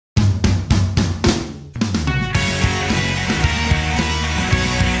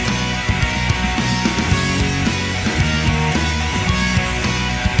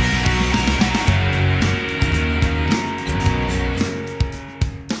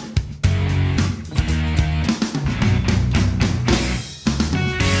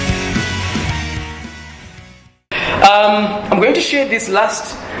I'm going to share this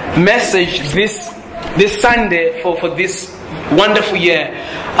last message this Sunday for this wonderful year.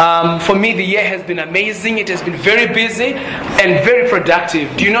 For me, the year has been amazing. It has been very busy and very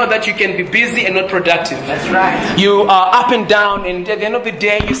productive. Do you know that you can be busy and not productive? That's right. You are up and down, and at the end of the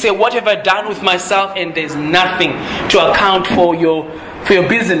day, you say, what have I done with myself? And there's nothing to account for your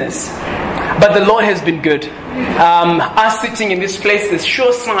busyness. But the Lord has been good. Us sitting in this place is a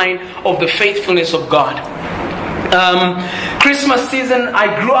sure sign of the faithfulness of God. Christmas season,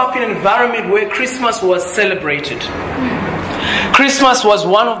 I grew up in an environment where Christmas was celebrated. Christmas was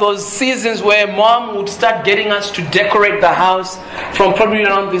one of those seasons where mom would start getting us to decorate the house from probably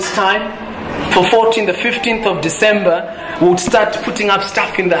around this time. For 14th, the 15th of December, we would start putting up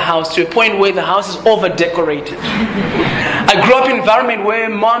stuff in the house to a point where the house is over-decorated. I grew up in an environment where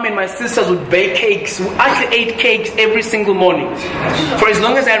mom and my sisters would bake cakes. We actually ate cakes every single morning. For as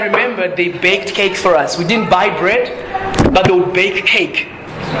long as I remember, they baked cakes for us. We didn't buy bread, but they would bake cake.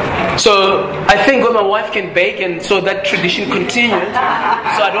 So I think my wife can bake, and so that tradition continued.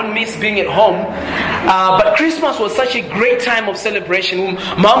 So I don't miss being at home. But Christmas was such a great time of celebration.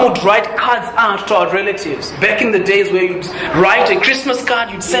 Mom would write cards out to our relatives. Back in the days where you'd write a Christmas card,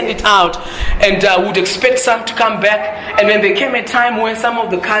 you'd send it out, and would expect some to come back. And then there came a time when some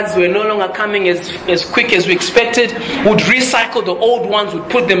of the cards were no longer coming as quick as we expected. We'd recycle the old ones, we'd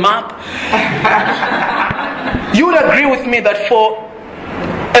put them up. You would agree with me that for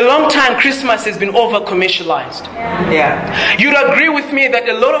a long time, Christmas has been over-commercialized. Yeah. You'd agree with me that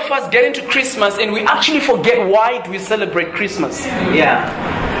a lot of us get into Christmas and we actually forget why do we celebrate Christmas. Yeah.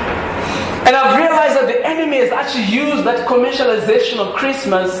 And I've realized that the enemy has actually used that commercialization of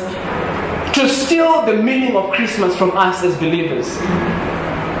Christmas to steal the meaning of Christmas from us as believers.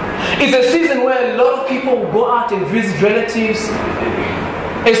 It's a season where a lot of people will go out and visit relatives.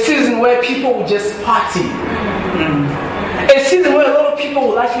 A season where people will just party. A season where a lot of people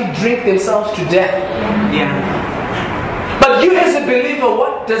will actually drink themselves to death. Yeah. But you as a believer,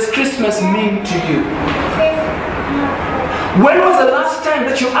 what does Christmas mean to you? When was the last time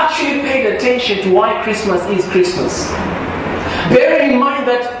that you actually paid attention to why Christmas is Christmas? Bearing in mind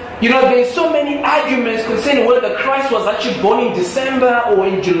that, there's so many arguments concerning whether Christ was actually born in December or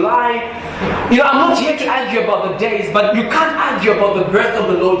in July. I'm not here to argue about the days, but you can't argue about the birth of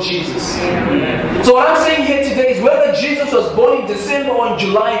the Lord Jesus. So what I'm saying here today is whether Jesus was born in December or in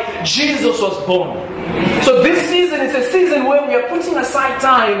July, Jesus was born. So this season is a season where we are putting aside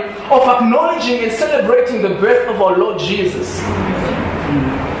time of acknowledging and celebrating the birth of our Lord Jesus.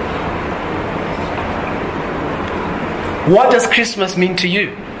 What does Christmas mean to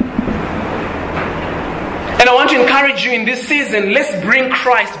you? And I want to encourage you in this season, let's bring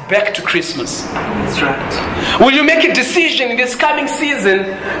Christ back to Christmas. That's right. Will you make a decision in this coming season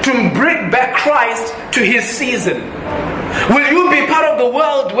to bring back Christ to his season? Will you be part of the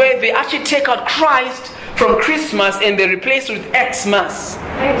world where they actually take out Christ from Christmas and they replace it with Xmas?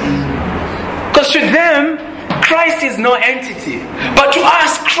 Because to them, Christ is no entity. But to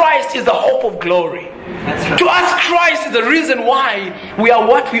us, Christ is the hope of glory. That's right. To us, Christ is the reason why we are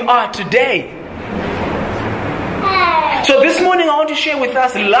what we are today. So this morning I want to share with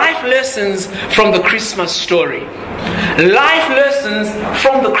us life lessons from the Christmas story. Life lessons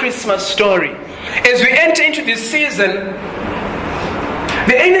from the Christmas story. As we enter into this season,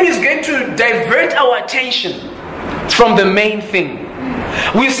 the enemy is going to divert our attention from the main thing.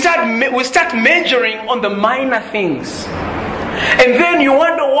 We start measuring on the minor things. And then you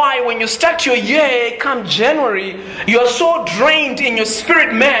wonder why when you start your year, come January, you are so drained in your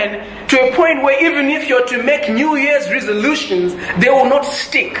spirit man to a point where even if you're to make New Year's resolutions, they will not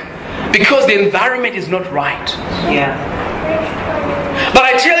stick because the environment is not right. Yeah. But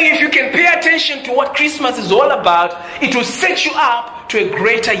I tell you, if you can pay attention to what Christmas is all about, it will set you up to a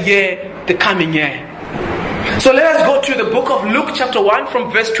greater year the coming year. So let us go to the book of Luke chapter 1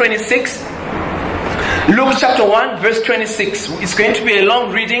 from verse 26. Luke chapter 1 verse 26. It's going to be a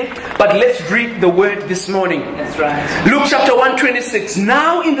long reading, but let's read the word this morning. That's right. Luke chapter 1 26.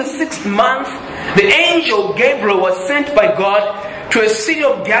 Now in the 6th month, the angel Gabriel was sent by God to a city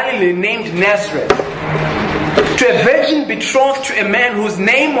of Galilee named Nazareth, to a virgin betrothed to a man whose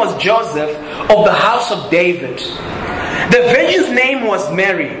name was Joseph of the house of David. The virgin's name was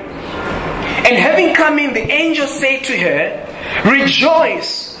Mary. And having come in, the angel said to her,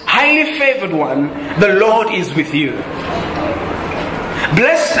 "Rejoice, highly favored one, the Lord is with you.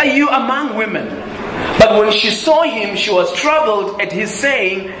 Blessed are you among women." But when she saw him, she was troubled at his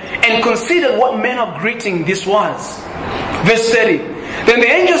saying, and considered what manner of greeting this was. Verse 30. Then the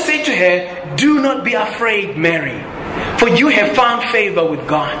angel said to her, "Do not be afraid, Mary, for you have found favor with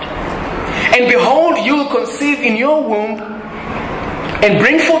God. And behold, you will conceive in your womb and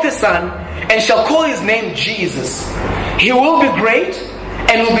bring forth a son, and shall call his name Jesus. He will be great,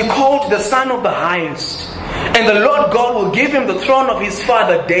 and will be called the Son of the Highest. And the Lord God will give him the throne of his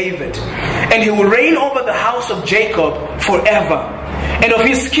father David, and he will reign over the house of Jacob forever, and of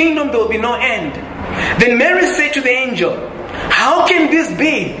his kingdom there will be no end. Then Mary said to the angel, how can this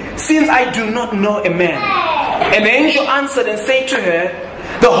be, since I do not know a man? And the angel answered and said to her,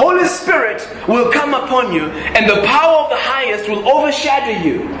 the Holy Spirit will come upon you, and the power of the Highest will overshadow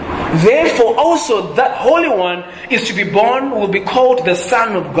you. Therefore also that Holy One is to be born will be called the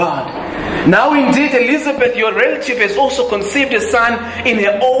Son of God. Now indeed Elizabeth, your relative, has also conceived a son in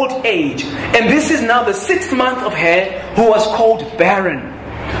her old age, and this is now the 6th month of her who was called barren.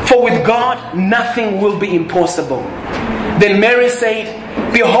 For with God nothing will be impossible. Then Mary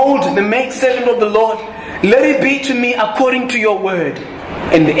said, behold, the maidservant of the Lord, let it be to me according to your word.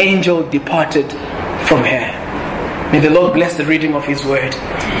 And the angel departed from her. May the Lord bless the reading of his word.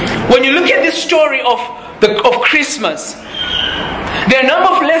 When you look at this story of Christmas, there are a number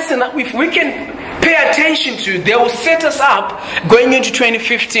of lessons that if we can pay attention to, they will set us up going into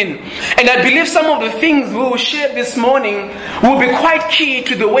 2015. And I believe some of the things we will share this morning will be quite key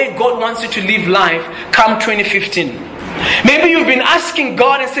to the way God wants you to live life come 2015. Maybe you've been asking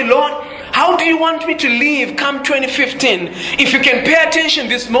God and say, Lord, how do you want me to live come 2015? If you can pay attention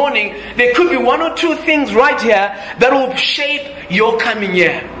this morning, there could be 1 or 2 things right here that will shape your coming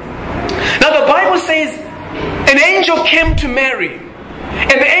year. Now the Bible says an angel came to Mary,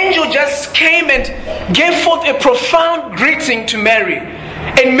 and the angel just came and gave forth a profound greeting to Mary.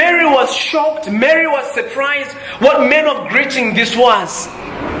 And Mary was shocked, Mary was surprised what manner of greeting this was.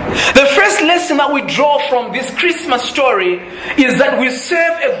 The first lesson that we draw from this Christmas story is that we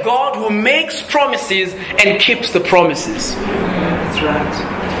serve a God who makes promises and keeps the promises. That's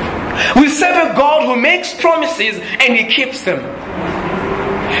right. We serve a God who makes promises and he keeps them.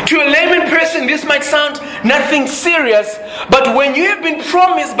 To a layman person, this might sound nothing serious, but when you have been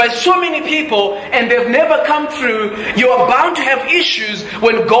promised by so many people and they've never come through, you are bound to have issues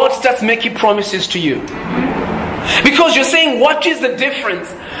when God starts making promises to you. Because you're saying, what is the difference?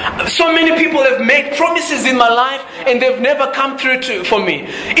 So many people have made promises in my life and they've never come through for me.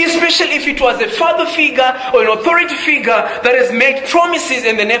 Especially if it was a father figure or an authority figure that has made promises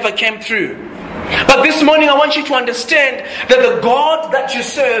and they never came through. But this morning I want you to understand that the God that you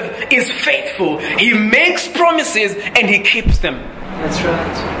serve is faithful. He makes promises and he keeps them. That's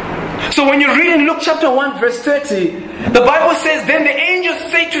right. So when you read in Luke chapter 1 verse 30, the Bible says, then the angel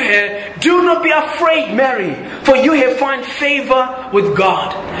said to her, do not be afraid, Mary, for you have found favor with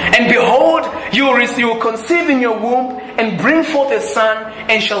God. And behold, you will conceive in your womb and bring forth a son,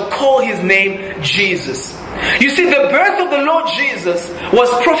 and shall call his name Jesus. You see, the birth of the Lord Jesus was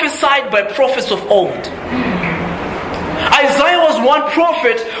prophesied by prophets of old. Isaiah was one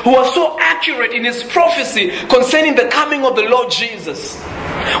prophet who was so accurate in his prophecy concerning the coming of the Lord Jesus.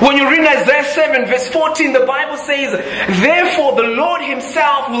 When you read Isaiah 7 verse 14, the Bible says, therefore the Lord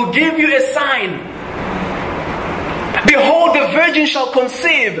himself will give you a sign. Behold, the virgin shall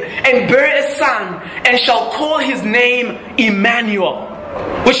conceive and bear a son, and shall call his name Emmanuel,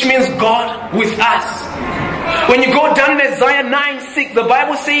 which means God with us. When you go down in Isaiah 9:6, the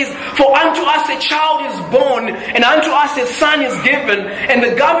Bible says, for unto us a child is born, and unto us a son is given, and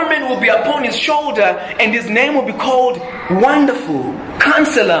the government will be upon his shoulder, and his name will be called Wonderful,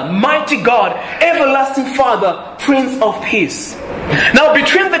 Counselor, Mighty God, Everlasting Father, Prince of Peace. Now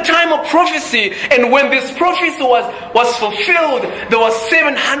between the time of prophecy and when this prophecy was fulfilled, there was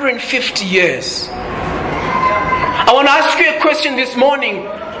 750 years. I want to ask you a question this morning.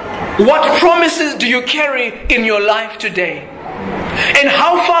 What promises do you carry in your life today? And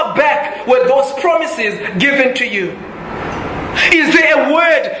how far back were those promises given to you? Is there a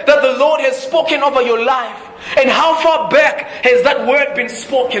word that the Lord has spoken over your life? And how far back has that word been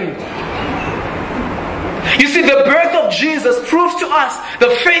spoken? You see, the birth of Jesus proves to us the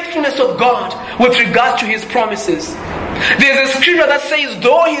faithfulness of God with regards to his promises. There's a scripture that says,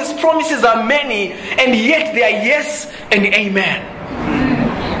 though his promises are many, and yet they are yes and amen.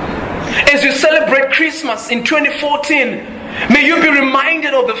 As you celebrate Christmas in 2014, may you be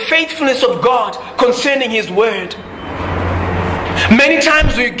reminded of the faithfulness of God concerning his word. Many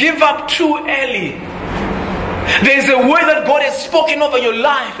times we give up too early. There's a word that God has spoken over your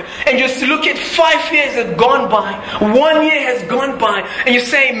life, and you look at 5 years have gone by, 1 year has gone by, and you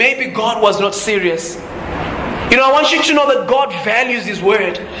say, maybe God was not serious. You know, I want you to know that God values his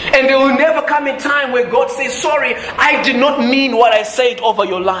word, and there will never come a time where God says, sorry, I did not mean what I said over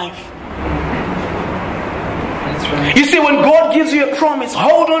your life. That's right. You see, when God gives you a promise,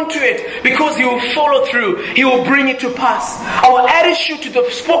 hold on to it, because He will follow through. He will bring it to pass. Our attitude to the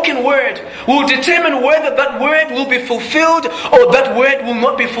spoken word will determine whether that word will be fulfilled or that word will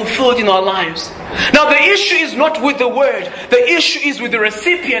not be fulfilled in our lives. Now, the issue is not with the word. The issue is with the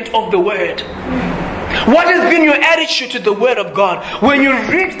recipient of the word. What has been your attitude to the word of God? When you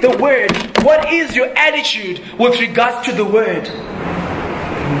read the word, what is your attitude with regards to the word?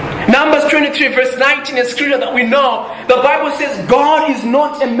 Numbers 23 verse 19 is scripture that we know. The Bible says, God is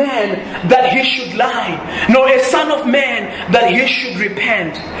not a man that He should lie, nor a son of man that He should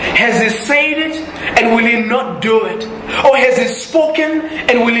repent. Has He said it, and will He not do it? Or has He spoken,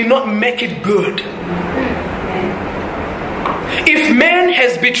 and will He not make it good? If man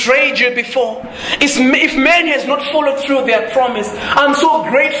has betrayed you before, if man has not followed through their promise, I'm so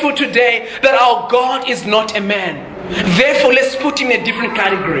grateful today that our God is not a man. Therefore, let's put Him in a different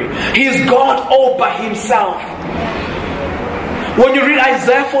category. He is God all by Himself. When you read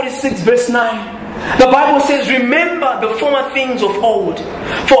Isaiah 46 verse 9, the Bible says, remember the former things of old.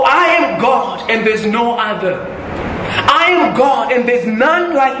 For I am God and there's no other. I am God and there's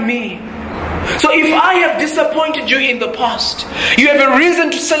none like me. So if I have disappointed you in the past, you have a reason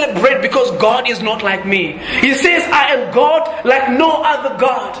to celebrate, because God is not like me. He says, I am God like no other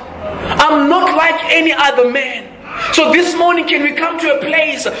God. I'm not like any other man. So this morning, can we come to a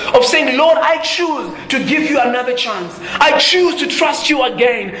place of saying, Lord, I choose to give you another chance. I choose to trust you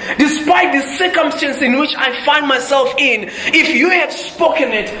again. Despite the circumstance in which I find myself in, if you have spoken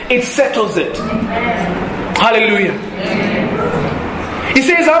it, it settles it. Amen. Hallelujah. Amen. He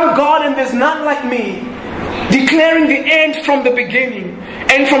says, I'm God and there's none like me, declaring the end from the beginning,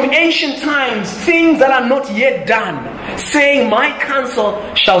 and from ancient times things that are not yet done, saying, my counsel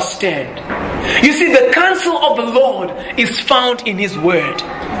shall stand. You see, the counsel of the Lord is found in His word.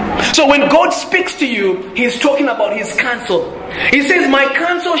 So when God speaks to you, He is talking about His counsel. He says, my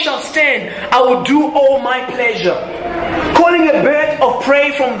counsel shall stand. I will do all my pleasure. Calling a bird of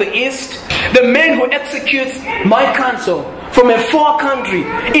prey from the east, the man who executes my counsel from a far country.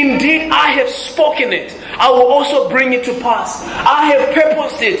 Indeed, I have spoken it. I will also bring it to pass. I have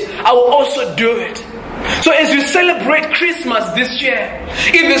purposed it. I will also do it. So as you celebrate Christmas this year,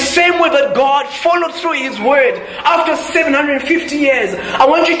 in the same way that God followed through His word after 750 years, I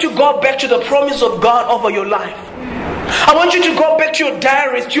want you to go back to the promise of God over your life. I want you to go back to your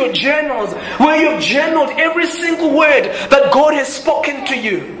diaries, to your journals, where you've journaled every single word that God has spoken to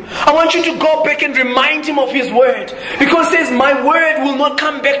you. I want you to go back and remind Him of His word, because it says, my word will not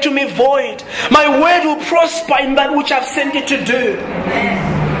come back to me void. My word will prosper in that which I've sent it to do.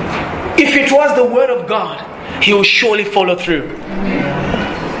 If it was the word of God, He will surely follow through.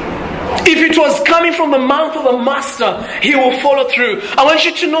 If it was coming from the mouth of the Master, He will follow through. I want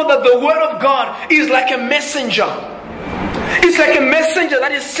you to know that the word of God is like a messenger. It's like a messenger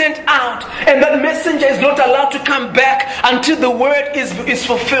that is sent out, and that messenger is not allowed to come back until the word is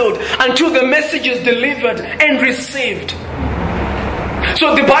fulfilled, until the message is delivered and received.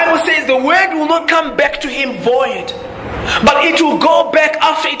 So the Bible says the word will not come back to Him void, but it will go back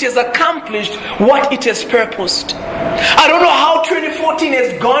after it has accomplished what it has purposed. I don't know how 2014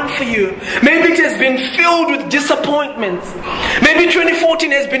 has gone for you. Maybe it has been filled with disappointments. Maybe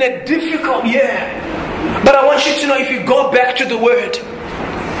 2014 has been a difficult year. But I want you to know, if you go back to the word,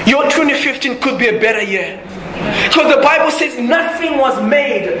 your 2015 could be a better year. Because the Bible says nothing was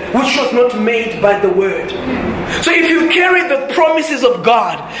made which was not made by the word. So if you carry the promises of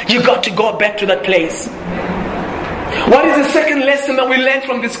God, you got to go back to that place. What is the second lesson that we learned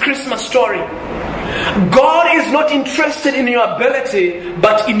from this Christmas story? God is not interested in your ability,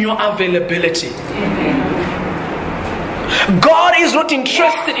 but in your availability. God is not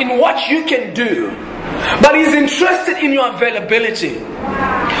interested in what you can do, but He's interested in your availability.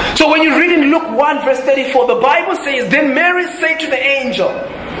 So when you read in Luke 1 verse 34, the Bible says, then Mary said to the angel,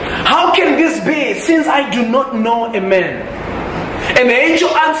 how can this be, since I do not know a man? And the angel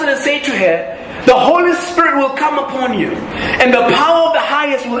answered and said to her, the Holy Spirit will come upon you, and the power of the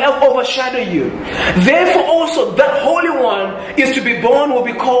highest will overshadow you. Therefore also that Holy One is to be born will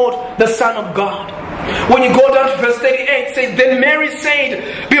be called the Son of God. When you go down to verse 38, it says, then Mary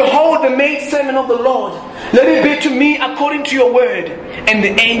said, behold, the maidservant of the Lord, let it be to me according to your word. And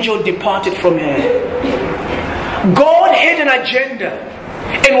the angel departed from her. God had an agenda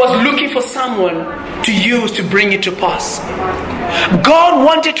and was looking for someone to use to bring it to pass. God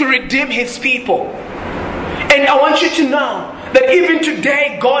wanted to redeem His people. And I want you to know that even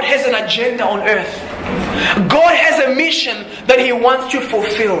today, God has an agenda on earth. God has a mission that He wants to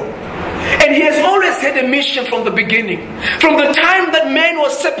fulfill. And He has always had a mission from the beginning. From the time that man was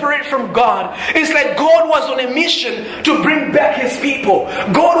was separated from God. It's like God was on a mission to bring back his people.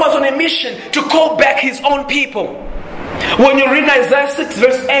 God was on a mission to call back his own people. When you read Isaiah 6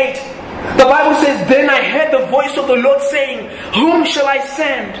 verse 8, the Bible says, "Then I heard the voice of the Lord saying, whom shall I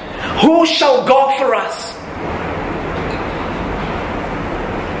send? Who shall go for us?"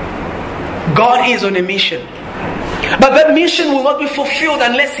 God is on a mission. But that mission will not be fulfilled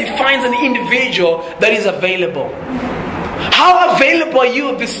unless he finds an individual that is available. How available are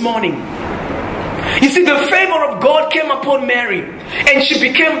you this morning? You see, the favor of God came upon Mary, and she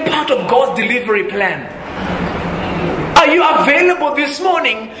became part of God's delivery plan. Are you available this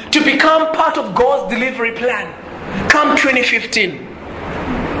morning to become part of God's delivery plan? Come 2015.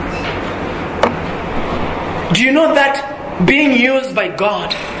 Do you know that being used by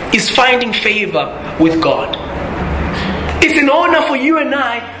God is finding favor with God? It's an honor for you and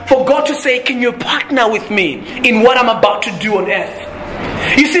I, for God to say, can you partner with me in what I'm about to do on earth?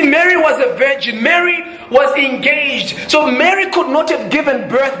 You see, Mary was a virgin. Mary was engaged. So Mary could not have given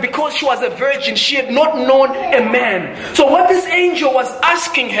birth because she was a virgin. She had not known a man. So what this angel was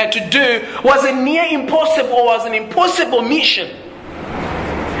asking her to do was a near impossible, or was an impossible mission.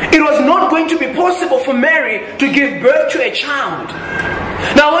 It was not going to be possible for Mary to give birth to a child.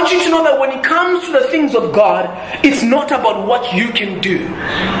 Now I want you to know that when it comes to the things of God, it's not about what you can do.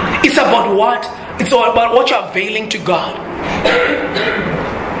 It's about what? It's all about what you're availing to God.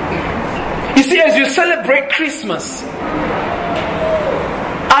 You see, as you celebrate Christmas,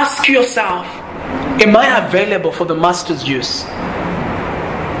 ask yourself, am I available for the Master's use?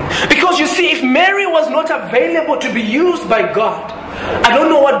 Because you see, if Mary was not available to be used by God, I don't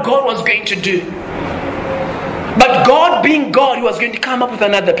know what God was going to do. But God being God, he was going to come up with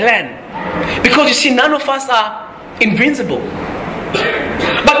another plan. Because you see, none of us are invincible.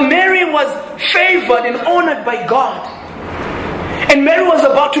 But Mary was favored and honored by God. And Mary was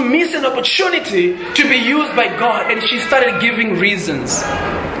about to miss an opportunity to be used by God. And she started giving reasons.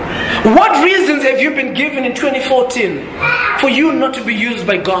 What reasons have you been given in 2014 for you not to be used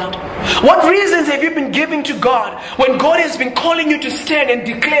by God? What reasons have you been giving to God when God has been calling you to stand and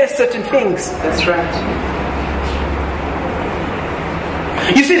declare certain things? That's right.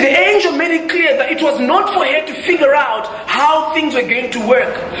 You see, the angel made it clear that it was not for her to figure out how things were going to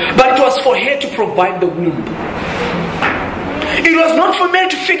work, but it was for her to provide the womb. It was not for Mary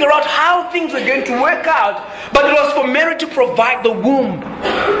to figure out how things were going to work out, but it was for Mary to provide the womb.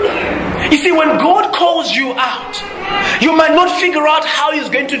 You see, when God calls you out, you might not figure out how he's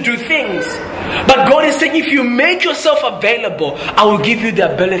going to do things, but God is saying, if you make yourself available, I will give you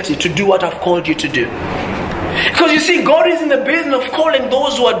the ability to do what I've called you to do. Because you see, God is in the business of calling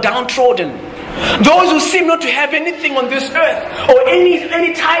those who are downtrodden, those who seem not to have anything on this earth or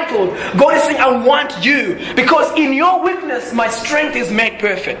any title. God is saying, I want you, because in your weakness my strength is made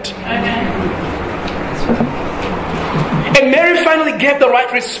perfect. Amen. And Mary finally gave the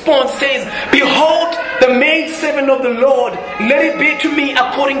right response, says, behold the maidservant of the Lord, let it be to me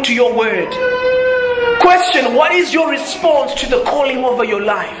according to your word. Question, what is your response to the calling over your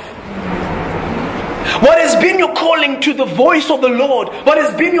life? What has been your calling to the voice of the Lord? What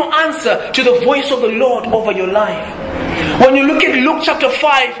has been your answer to the voice of the Lord over your life? When you look at Luke chapter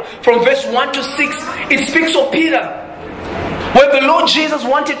 5 from verse 1 to 6, it speaks of Peter, where the Lord Jesus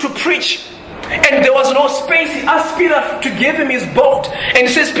wanted to preach and there was no space. He asked Peter to give him his boat, and he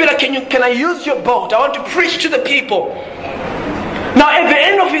says, Peter, can I use your boat? I want to preach to the people. Now at the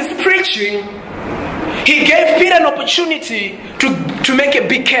end of his preaching, he gave Peter an opportunity to make a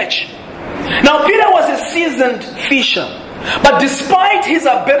big catch. Now Peter was a seasoned fisher, but despite his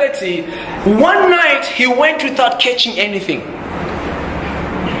ability, one night he went without catching anything.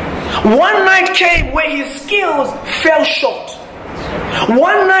 One night came where his skills fell short.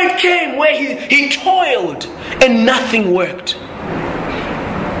 One night came where he toiled and nothing worked.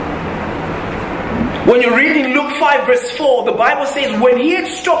 When you read in Luke 5 verse 4, the Bible says, when he had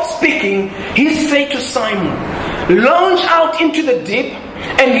stopped speaking, he said to Simon, launch out into the deep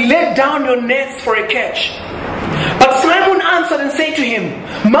and let down your nets for a catch. But Simon answered and said to him,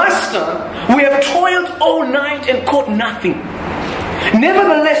 Master, we have toiled all night and caught nothing.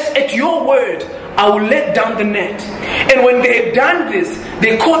 Nevertheless, at your word, I will let down the net. And when they had done this,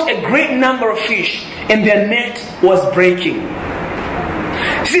 they caught a great number of fish, and their net was breaking.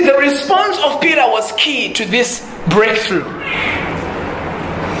 See, the response of Peter was key to this breakthrough.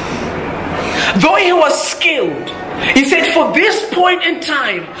 Though he was skilled, he said, for this point in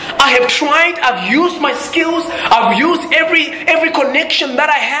time, I have tried, I've used my skills, I've used every connection that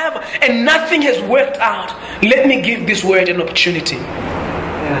I have, and nothing has worked out. Let me give this word an opportunity.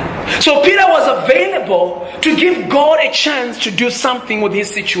 Yeah. So Peter was available to give God a chance to do something with his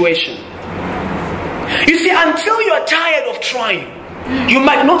situation. You see, until you are tired of trying, you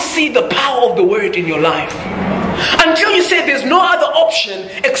might not see the power of the word in your life. Until you say there's no other option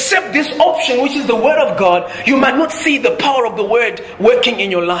except this option, which is the word of God, you might not see the power of the word working in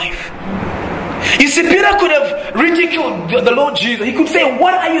your life. You see, Peter could have ridiculed the Lord Jesus. He could say,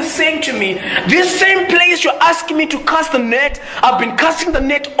 what are you saying to me? This same place you're asking me to cast the net, I've been casting the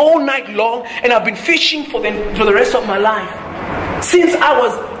net all night long, and I've been fishing for the rest of my life. Since I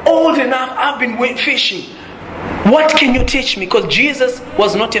was old enough, I've been fishing. What can you teach me? Because Jesus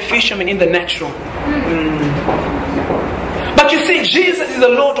was not a fisherman in the natural. But you see, Jesus is the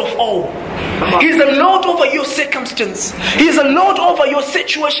Lord of all. He's the Lord over your circumstance. He's the Lord over your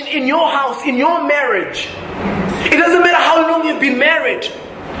situation in your house, in your marriage. It doesn't matter how long you've been married.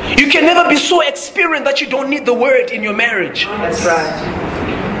 You can never be so experienced that you don't need the word in your marriage. That's right.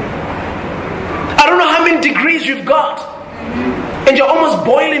 I don't know how many degrees you've got, and you're almost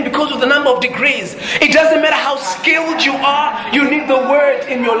boiling because of the number of degrees. It doesn't matter how skilled you are, you need the word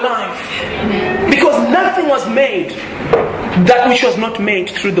in your life. Because nothing was made that which was not made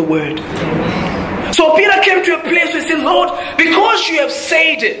through the word. So Peter came to a place where he said, Lord, because you have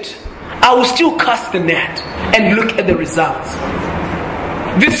said it, I will still cast the net and look at the results.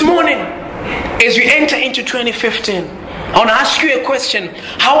 This morning, as you enter into 2015, I want to ask you a question.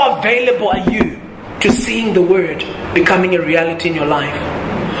 How available are you to seeing the word becoming a reality in your life?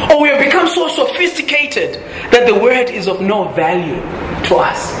 Or we have become so sophisticated that the word is of no value to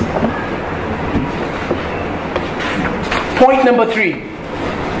us. Point number 3.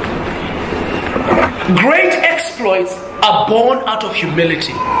 Great exploits are born out of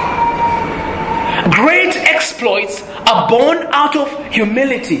humility. Great exploits are born out of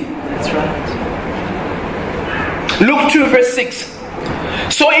humility. That's right. Luke 2 verse 6.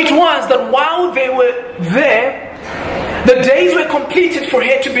 So it was that while they were there, the days were completed for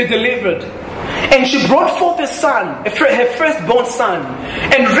her to be delivered. And she brought forth a son, her firstborn son,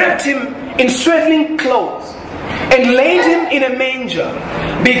 and wrapped him in swaddling clothes, and laid him in a manger,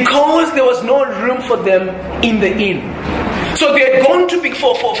 because there was no room for them in the inn. So they had gone to be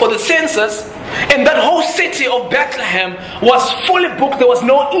for the census, and that whole city of Bethlehem was fully booked. There was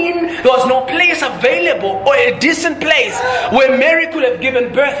no inn, there was no place available, or a decent place where Mary could have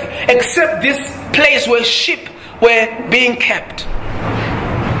given birth, except this place where sheep were being kept.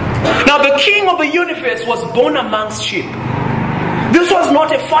 Now the King of the universe was born amongst sheep. This was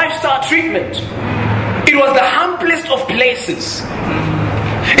not a 5-star treatment. It was the humblest of places.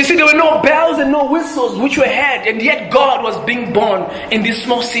 You see, there were no bells and no whistles which were heard, and yet God was being born in this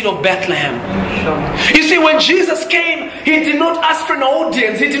small city of Bethlehem. You see, when Jesus came, He did not ask for an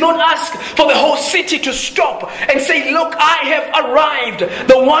audience. He did not ask for the whole city to stop and say, look, I have arrived.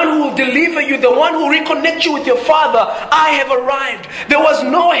 The one who will deliver you, the one who will reconnect you with your Father, I have arrived. There was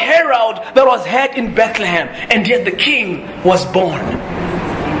no herald that was heard in Bethlehem, and yet the King was born.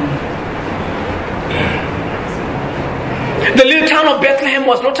 The little town of Bethlehem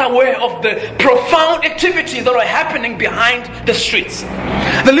was not aware of the profound activities that were happening behind the streets.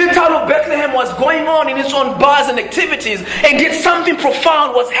 The little town of Bethlehem was going on in its own bars and activities, and yet something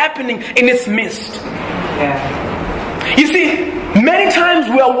profound was happening in its midst. Yeah. You see, many times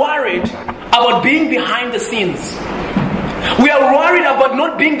we are worried about being behind the scenes. We are worried about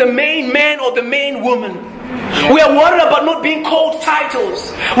not being the main man or the main woman. We are worried about not being called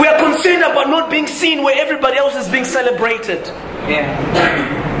titles. We are concerned about not being seen where everybody else is being celebrated.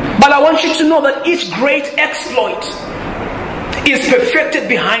 Yeah. But I want you to know that each great exploit is perfected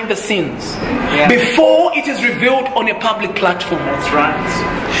behind the scenes, before it is revealed on a public platform. That's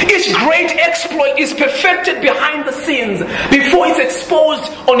right. Each great exploit is perfected behind the scenes before it's exposed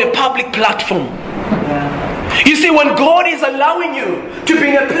on a public platform. Yeah. You see, when God is allowing you to be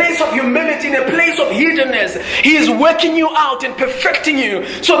in a place of humility, in a place of hiddenness, He is working you out and perfecting you,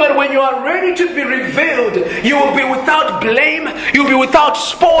 so that when you are ready to be revealed, you will be without blame, you'll be without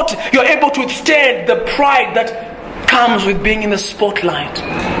spot, you're able to withstand the pride that comes with being in the spotlight.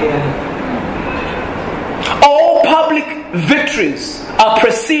 Yeah. All public victories are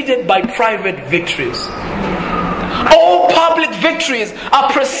preceded by private victories. All public victories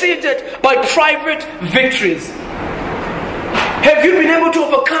are preceded by private victories. Have you been able to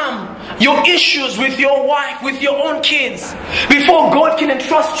overcome your issues with your wife, with your own kids, before God can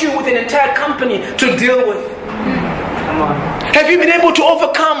entrust you with an entire company to deal with? Come on. Have you been able to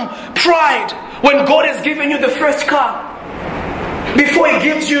overcome pride when God has given you the first car, before He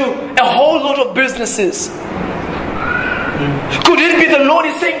gives you a whole lot of businesses? Could it be the Lord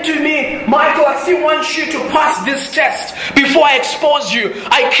is saying to me, Michael, I still want you to pass this test before I expose you.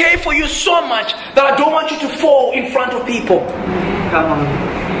 I care for you so much that I don't want you to fall in front of people. Come on.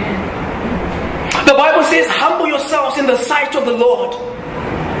 The Bible says, humble yourselves in the sight of the Lord,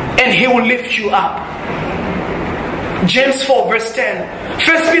 and He will lift you up. James 4 verse 10.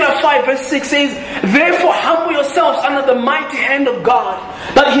 1 Peter 5 verse 6 says, therefore humble yourselves under the mighty hand of God,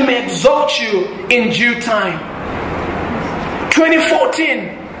 that He may exalt you in due time. 2014,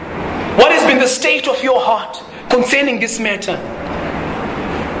 what has been the state of your heart concerning this matter?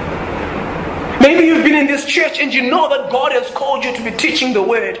 Maybe you've been in this church and you know that God has called you to be teaching the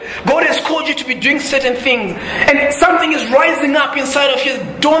word. God has called you to be doing certain things. And something is rising up inside of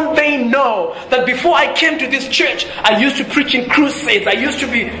you. Don't they know that before I came to this church, I used to preach in crusades. I used to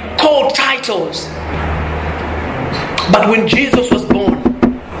be called titles. But when Jesus was born,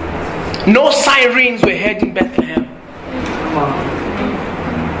 no sirens were heard in Bethlehem.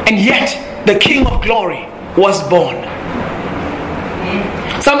 And yet, the King of Glory was born.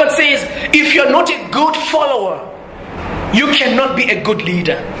 Somebody says, if you're not a good follower, you cannot be a good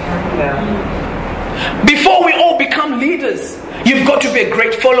leader. Yeah. Before we all become leaders, you've got to be a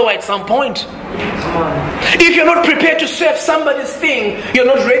great follower at some point. If you're not prepared to serve somebody's thing, you're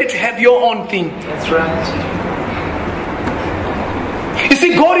not ready to have your own thing. That's right. You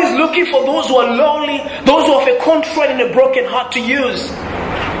see, God is looking for those who are lonely, those who have a contrite and a broken heart to use.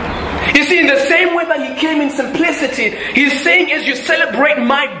 You see, in the same way that He came in simplicity, He's saying, as you celebrate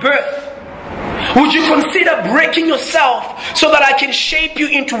my birth, would you consider breaking yourself so that I can shape you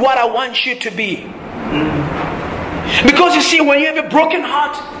into what I want you to be? Because you see, when you have a broken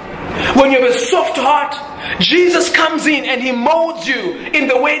heart, when you have a soft heart, Jesus comes in and He molds you in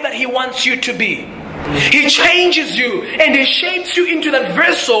the way that He wants you to be. He changes you and He shapes you into that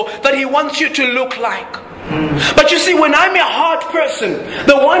vessel that He wants you to look like. But you see, when I'm a hard person,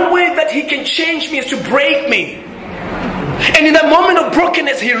 the one way that He can change me is to break me. And in that moment of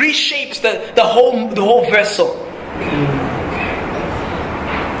brokenness, He reshapes the whole vessel.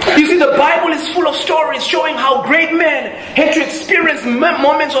 You see, the Bible is full of stories showing how great men had to experience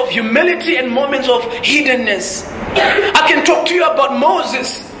moments of humility and moments of hiddenness. I can talk to you about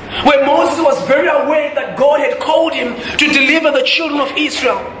Moses, where Moses was very aware that God had called him to deliver the children of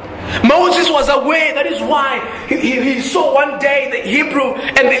Israel. Moses was aware. That is why he saw one day the Hebrew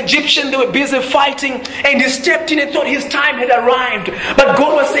and the Egyptian, they were busy fighting, and he stepped in and thought his time had arrived. But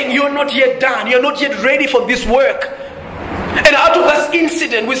God was saying, you're not yet done. You're not yet ready for this work. And out of this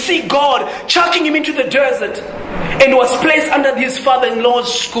incident, we see God chucking him into the desert and was placed under his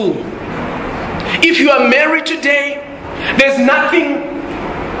father-in-law's school. If you are married today, there's nothing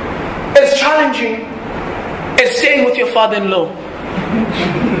as challenging as staying with your father-in-law.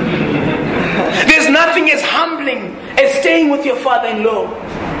 There's nothing as humbling as staying with your father-in-law.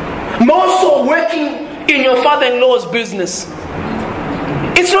 More so working in your father-in-law's business.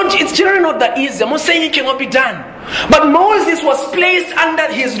 It's generally not that easy. I'm not saying it cannot be done. But Moses was placed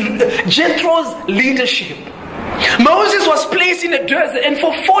under his Jethro's leadership. Moses was placed in a desert, and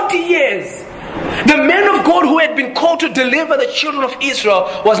for 40 years, the man of God who had been called to deliver the children of Israel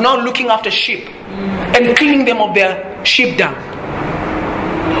was now looking after sheep and cleaning them of their sheep dung.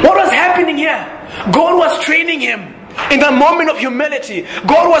 What was happening here? God was training him in that moment of humility.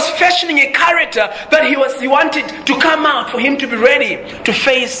 God was fashioning a character that he wanted to come out for him to be ready to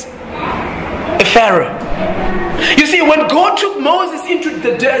face a Pharaoh. You see, when God took Moses into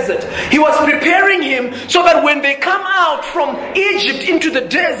the desert, He was preparing him so that when they come out from Egypt into the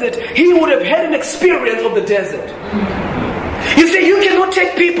desert, he would have had an experience of the desert. You see, you cannot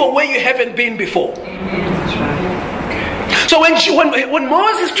take people where you haven't been before. So when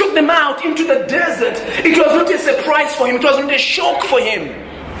Moses took them out into the desert, it was not a surprise for him. It was not a shock for him.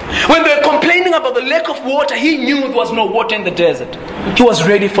 When they were complaining about the lack of water, he knew there was no water in the desert. He was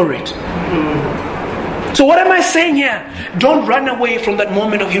ready for it. So what am I saying here? Don't run away from that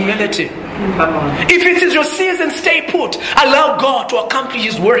moment of humility. If it is your season, stay put. Allow God to accomplish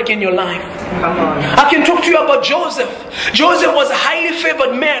His work in your life. I can talk to you about Joseph. Joseph was a highly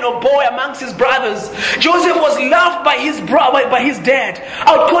favored man or boy amongst his brothers. Joseph was loved by his dad.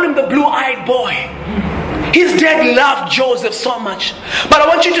 I would call him the blue-eyed boy. His dad loved Joseph so much. But I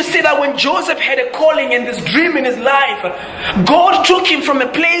want you to see that when Joseph had a calling and this dream in his life, God took him from a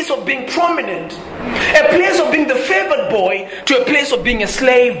place of being prominent, a place of being the favored boy, to a place of being a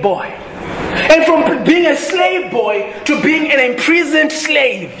slave boy. And from being a slave boy to being an imprisoned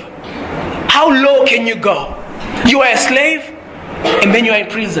slave. How low can you go? You are a slave and then you are in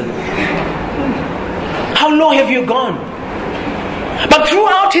prison. How low have you gone? But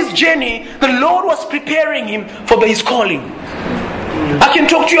throughout his journey, the Lord was preparing him for his calling. I can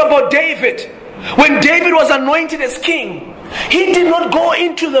talk to you about David. When David was anointed as king, he did not go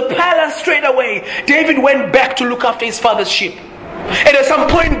into the palace straight away. David went back to look after his father's sheep. And at some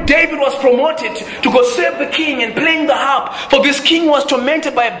point, David was promoted to go serve the king and playing the harp, for this king was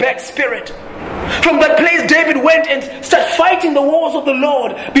tormented by a bad spirit. From that place, David went and started fighting the wars of the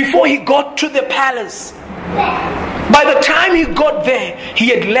Lord before he got to the palace. By the time he got there, he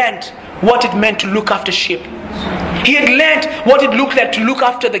had learned what it meant to look after sheep. He had learned what it looked like to look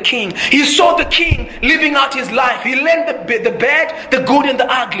after the king. He saw the king living out his life. He learned the bad, the good, and the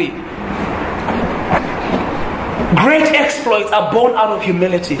ugly. Great exploits are born out of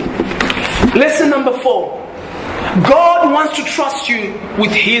humility. Lesson number 4. God wants to trust you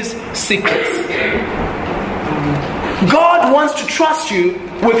with his secrets. God wants to trust you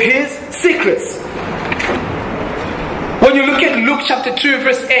with his secrets. When you look at Luke chapter 2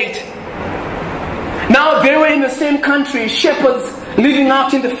 verse 8. Now they were in the same country, shepherds living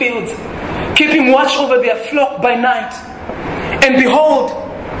out in the fields, keeping watch over their flock by night. And behold,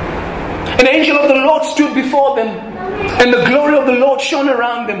 an angel of the Lord stood before them, and the glory of the Lord shone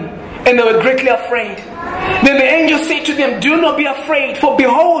around them, and they were greatly afraid. Then the angel said to them, do not be afraid, for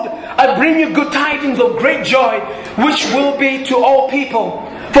behold, I bring you good tidings of great joy, which will be to all people.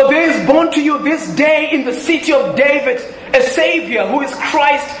 For there is born to you this day in the city of David a Savior, who is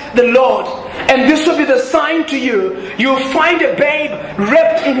Christ the Lord. And this will be the sign to you. You will find a babe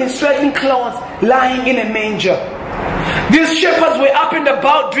wrapped in his swaddling clothes, lying in a manger. These shepherds were up and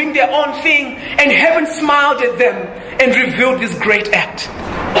about doing their own thing, and heaven smiled at them and revealed this great act.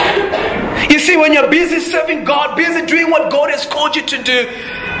 You see, when you're busy serving God, busy doing what God has called you to do,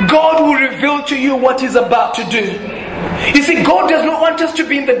 God will reveal to you what he's about to do. You see, God does not want us to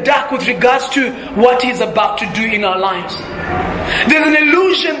be in the dark with regards to what he's about to do in our lives. There's an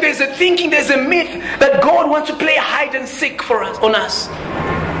illusion, there's a thinking, there's a myth that God wants to play hide and seek for us, on us.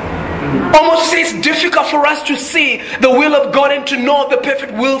 Almost it's difficult for us to see the will of God and to know the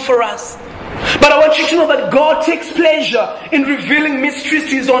perfect will for us. But I want you to know that God takes pleasure in revealing mysteries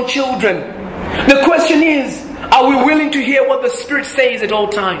to his own children. The question is, are we willing to hear what the Spirit says at all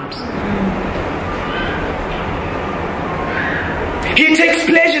times? He takes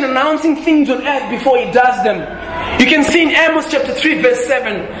pleasure in announcing things on earth before he does them. You can see in Amos chapter 3 verse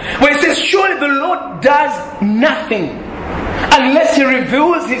 7, where it says, surely the Lord does nothing unless he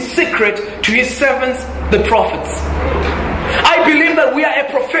reveals his secret to his servants, the prophets. I believe that we are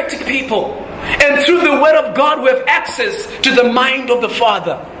a prophetic people, and through the word of God we have access to the mind of the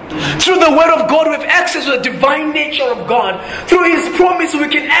Father. Through the word of God we have access to the divine nature of God. Through his promise we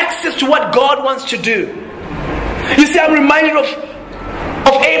can access to what God wants to do. You see, I'm reminded of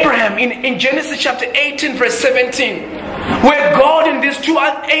Abraham in Genesis chapter 18 verse 17, where God and these two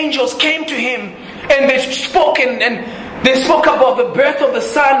angels came to him, and they spoke about the birth of the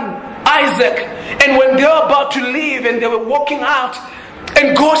son Isaac. And when they were about to leave and they were walking out,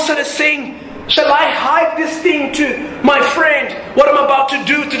 and God started saying, shall I hide this thing to my friend, what I'm about to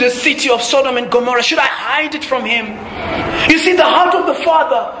do to the city of Sodom and Gomorrah? Should I hide it from him? You see, the heart of the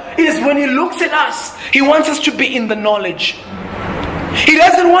Father is, when he looks at us, he wants us to be in the knowledge. He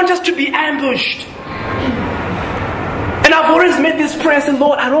doesn't want us to be ambushed. And I've always made this prayer and said,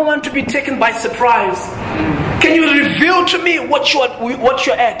 Lord, I don't want to be taken by surprise. Can you reveal to me what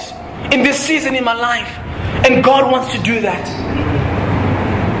you're at in this season in my life? And God wants to do that.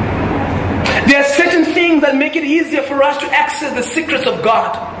 There are certain things that make it easier for us to access the secrets of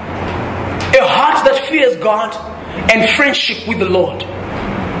God. A heart that fears God and friendship with the Lord.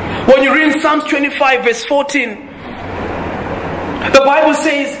 When you read Psalms 25 verse 14, the Bible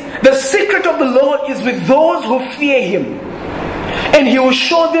says, the secret of the Lord is with those who fear him, and he will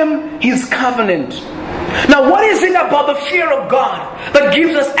show them his covenant. Now, what is it about the fear of God that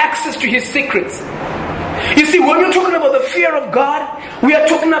gives us access to his secrets? You see, when we're talking about the fear of God, we are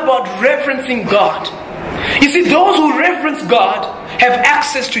talking about reverencing God. You see, those who reverence God have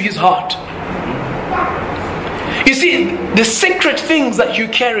access to his heart. You see, the sacred things that you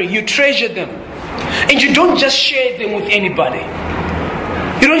carry, you treasure them. And you don't just share them with anybody.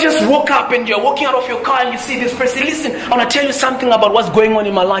 You don't just walk up and you're walking out of your car and you see this person, listen, I want to tell you something about what's going on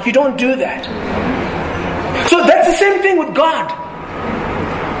in my life. You don't do that. So that's the same thing with God.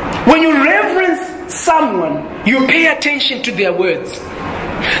 When you reverence someone, you pay attention to their words.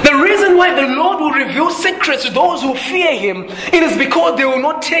 The reason why the Lord will reveal secrets to those who fear him, it is because they will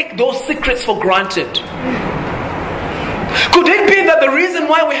not take those secrets for granted. Could it be that the reason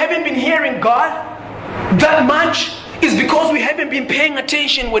why we haven't been hearing God that much is because we haven't been paying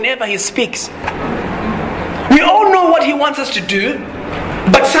attention whenever he speaks? We all know what he wants us to do.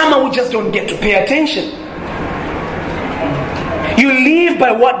 But somehow we just don't get to pay attention. You live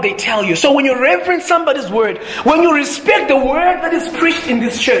by what they tell you. So when you reverence somebody's word, when you respect the word that is preached in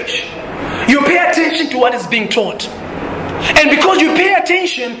this church, you pay attention to what is being taught. And because you pay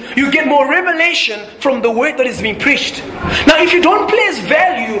attention, you get more revelation from the word that is being preached. Now, if you don't place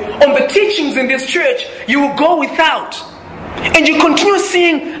value on the teachings in this church, you will go without. And you continue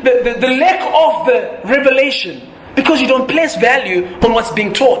seeing the lack of the revelation because you don't place value on what's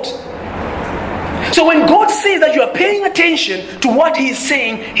being taught. So when God says that you are paying attention to what He is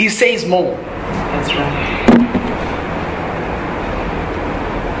saying, He says more. That's right.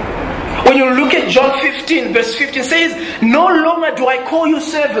 When you look at John 15, verse 15 says, "No longer do I call you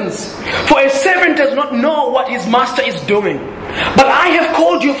servants, for a servant does not know what his master is doing. But I have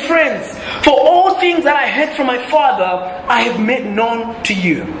called you friends, for all things that I heard from my Father, I have made known to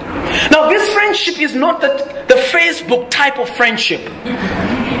you." Now this friendship is not the Facebook type of friendship.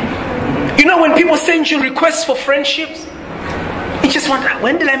 You know when people send you requests for friendships? You just wonder,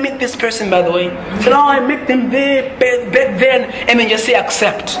 when did I meet this person, by the way? So, I met them there, back then, and then just say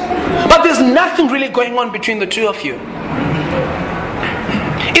accept. But there's nothing really going on between the two of you.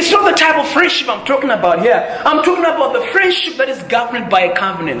 It's not the type of friendship I'm talking about here. I'm talking about the friendship that is governed by a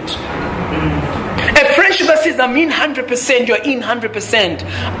covenant. A friendship that says, I'm in 100%, you're in 100%.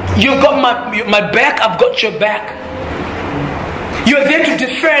 You've got my back, I've got your back. You're there to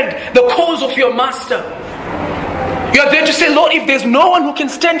defend the cause of your master. You're there to say, Lord, if there's no one who can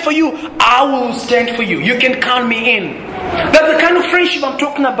stand for you, I will stand for you. You can count me in. That's the kind of friendship I'm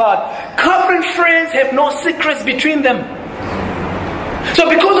talking about. Covenant friends have no secrets between them. So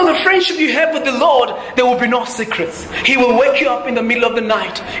because of the friendship you have with the Lord, there will be no secrets. He will wake you up in the middle of the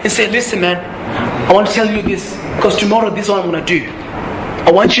night and say, listen man, I want to tell you this, because tomorrow this is what I'm going to do.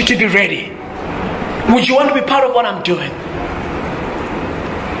 I want you to be ready. Would you want to be part of what I'm doing?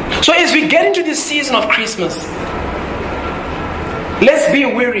 So as we get into this season of Christmas, let's be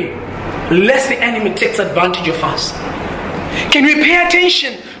wary lest the enemy takes advantage of us. Can we pay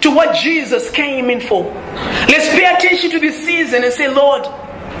attention to what Jesus came in for? Let's pay attention to this season and say, Lord,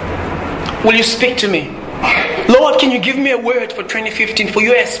 will you speak to me? Lord, can you give me a word for 2015? For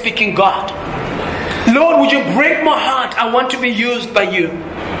you are speaking God. Lord, would you break my heart? I want to be used by you.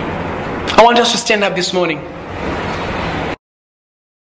 I want us to stand up this morning.